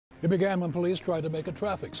It began when police tried to make a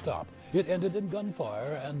traffic stop. It ended in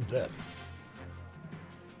gunfire and death.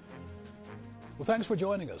 Well, thanks for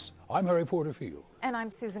joining us. I'm Harry Porterfield. And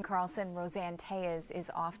I'm Susan Carlson. Roseanne Tellez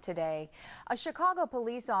is off today. A Chicago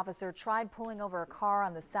police officer tried pulling over a car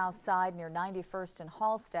on the south side near 91st and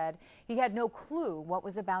Halstead. He had no clue what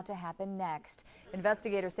was about to happen next.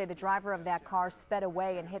 Investigators say the driver of that car sped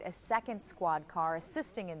away and hit a second squad car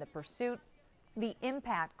assisting in the pursuit. The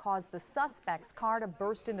impact caused the suspect's car to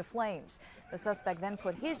burst into flames. The suspect then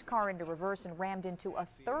put his car into reverse and rammed into a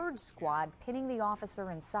third squad, pinning the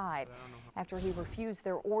officer inside. After he refused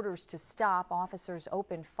their orders to stop, officers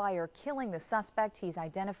opened fire, killing the suspect. He's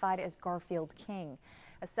identified as Garfield King.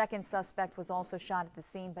 A second suspect was also shot at the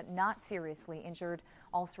scene, but not seriously injured.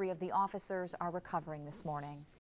 All three of the officers are recovering this morning.